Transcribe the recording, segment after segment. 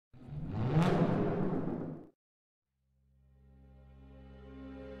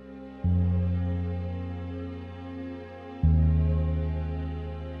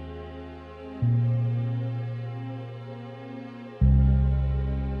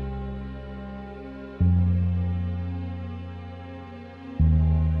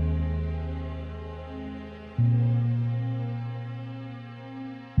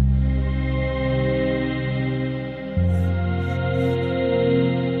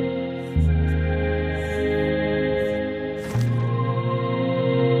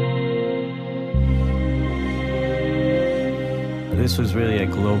This was really a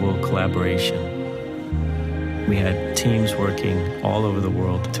global collaboration. We had teams working all over the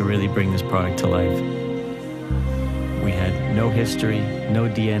world to really bring this product to life. We had no history, no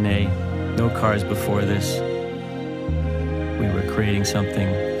DNA, no cars before this. We were creating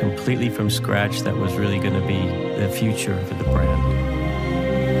something completely from scratch that was really going to be the future for the brand.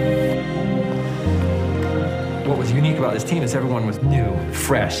 What was unique about this team is everyone was new,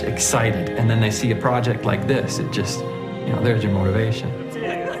 fresh, excited, and then they see a project like this, it just, you know, there's your motivation.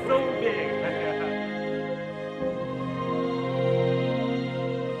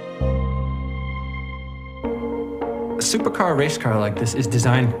 A supercar race car like this is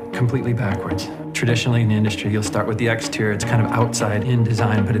designed completely backwards. Traditionally in the industry, you'll start with the exterior. It's kind of outside-in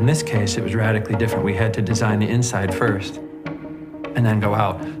design, but in this case, it was radically different. We had to design the inside first and then go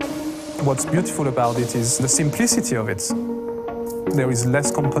out. What's beautiful about it is the simplicity of it. There is less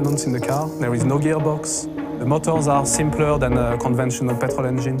components in the car. There is no gearbox. The motors are simpler than a conventional petrol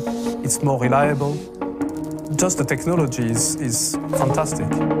engine. It's more reliable. Just the technology is fantastic.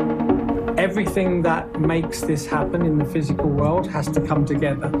 Everything that makes this happen in the physical world has to come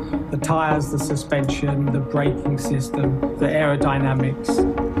together. The tires, the suspension, the braking system, the aerodynamics.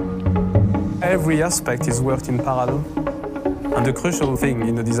 Every aspect is worked in parallel. And the crucial thing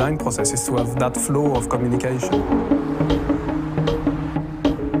in the design process is to have that flow of communication.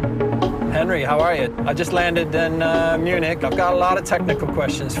 Henry, how are you? I just landed in Munich. I've got a lot of technical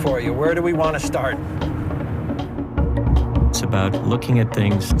questions for you. Where do we want to start? It's about looking at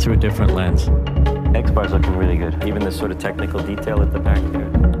things through a different lens. X-Bar's looking really good. Even this sort of technical detail at the back here.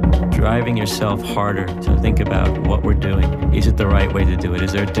 Driving yourself harder to think about what we're doing. Is it the right way to do it?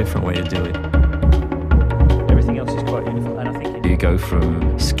 Is there a different way to do it? Everything else is quite uniform, and I think you go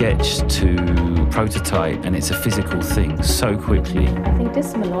from sketch to prototype, and it's a physical thing so quickly. I think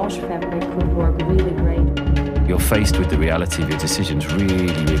this melange fabric could work really great. You're faced with the reality of your decisions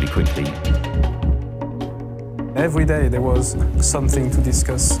really, really quickly. Every day there was something to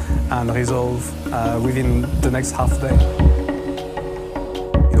discuss and resolve within the next half day.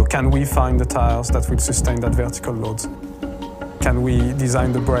 You know, can we find the tires that will sustain that vertical load? Can we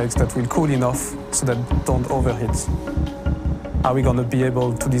design the brakes that will cool enough so that don't overheat? Are we going to be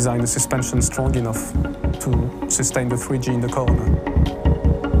able to design the suspension strong enough to sustain the 3G in the corner?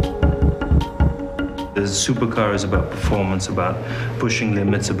 The supercar is about performance, about pushing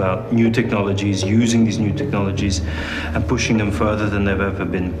limits, about new technologies, using these new technologies and pushing them further than they've ever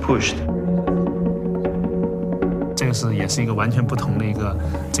been pushed. 这个也是一个完全不同的一个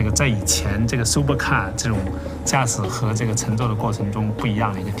在以前这个 Supercar 这种驾驶和这个乘坐的过程中不一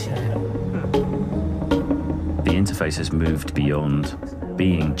样的一个体验。The interface has moved beyond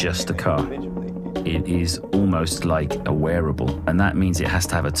being just a car. It is almost like a wearable, and that means it has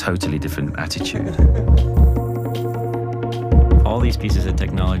to have a totally different attitude. All these pieces of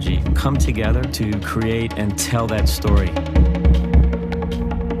technology come together to create and tell that story.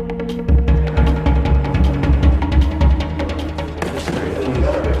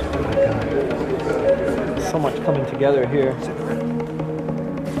 So much coming together here.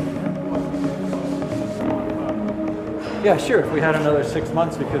 Yeah, sure, if we had another 6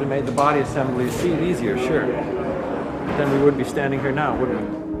 months, we could have made the body assembly seat easier, sure. But then we wouldn't be standing here now, would we?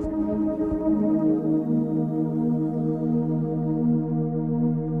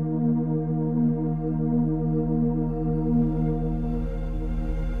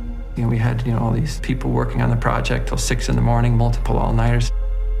 You know, we had, all these people working on the project till 6 in the morning, multiple all-nighters.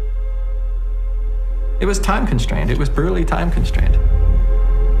 It was time constrained. It was brutally time constrained.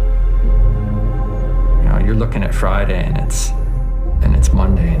 You're looking at Friday and it's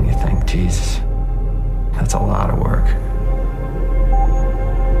Monday and you think, Jesus, that's a lot of work.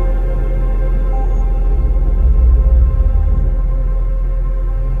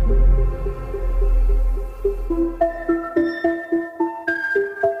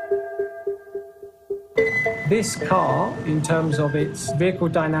 This car, in terms of its vehicle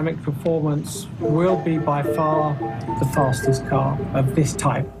dynamic performance, will be by far the fastest car of this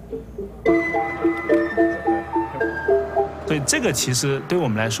type. 所以这个其实对我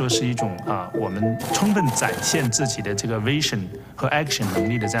们来说是一种我们充分展现自己的这个 vision 和 action 能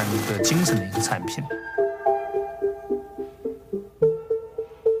力的这样一个精神的一个产品。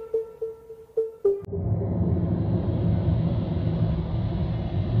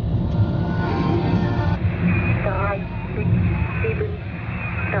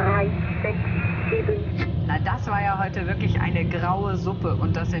Na, das war ja heute wirklich eine graue Suppe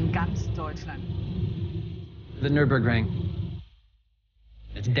und das in ganz Deutschland. The Nürburgring.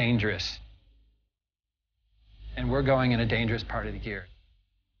 It's dangerous. And we're going in a dangerous part of the year.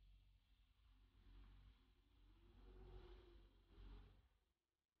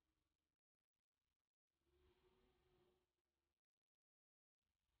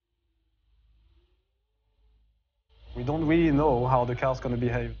 We don't really know how the car's going to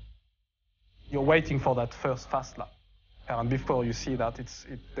behave. You're waiting for that first fast lap. And before you see that,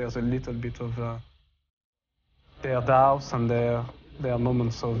 there's a little bit of their doubts and their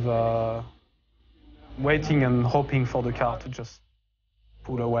moments of waiting and hoping for the car to just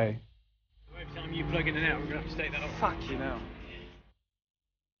pull away. Every time you plug in and out, we're going to have to take that off. Fuck you know.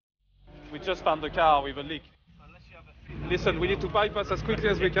 We just found the car with a leak. Listen, we need to bypass as quickly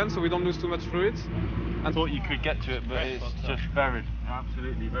as we can so we don't lose too much fluid. I thought you could get to it, but it's just buried.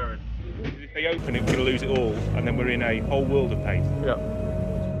 Absolutely buried. If they open it, we're going to lose it all, and then we're in a whole world of pain. Yeah.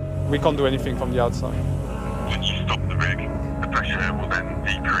 We can't do anything from the outside. When you stop the rig, the pressure will then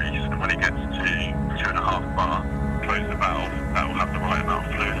decrease, and when it gets to 2.5 bar, close the valve, that will have the right amount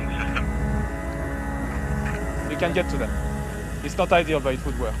of fluid in the system. You can get to them. It's not ideal, but it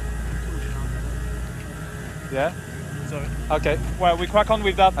would work. Yeah? Sorry. Okay, well, we crack on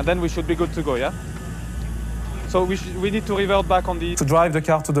with that, and then we should be good to go, yeah? So we need to revert back on the... To drive the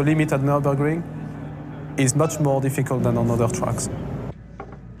car to the limit at Nürburgring is much more difficult than on other tracks.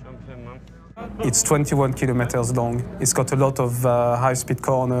 Jump in, man. It's 21 kilometers long. It's got a lot of high-speed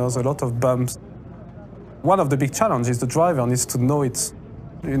corners, a lot of bumps. One of the big challenges the driver needs to know it,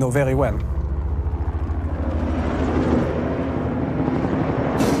 very well.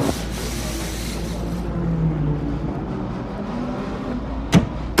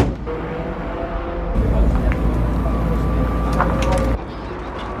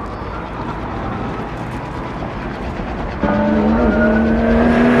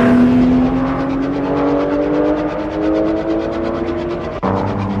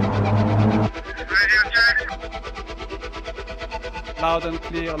 Loud and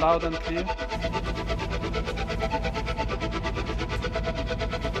clear, loud and clear.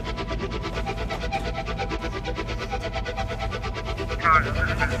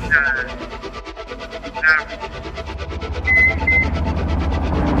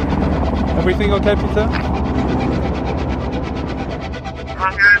 Everything okay, Peter?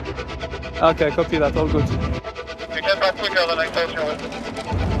 I'm good. Okay, copy that, all good. You get back quicker than I thought you would.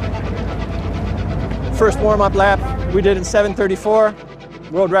 First warm-up lap we did in 7:34.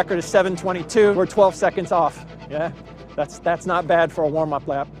 World record is 7:22. We're 12 seconds off. Yeah, that's not bad for a warm-up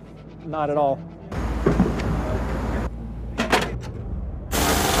lap. Not at all.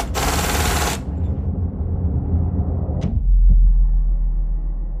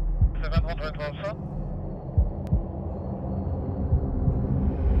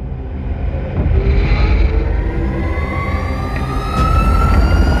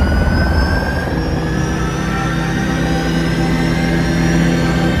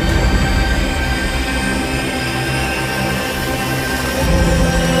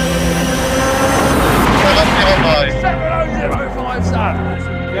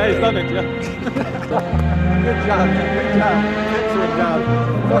 Yeah, he's done it, yeah. Good job, man. Good job. Excellent job.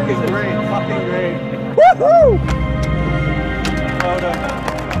 Fucking great. Fucking great. Woohoo! Well done.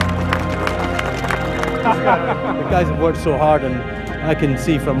 The guys have worked so hard, and I can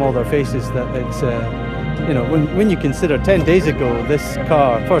see from all their faces that it's, when you consider 10 days ago this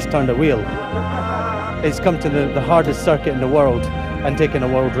car first turned a wheel, it's come to the hardest circuit in the world and taken a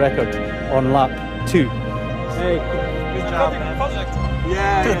world record on lap 2. Hey, good job, man.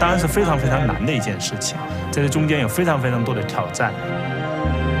 这个当然是非常非常难的一件事情，在这中间有非常非常多的挑战。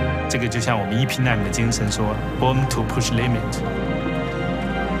这个就像我们EP9的精神说 ，Born to push limit。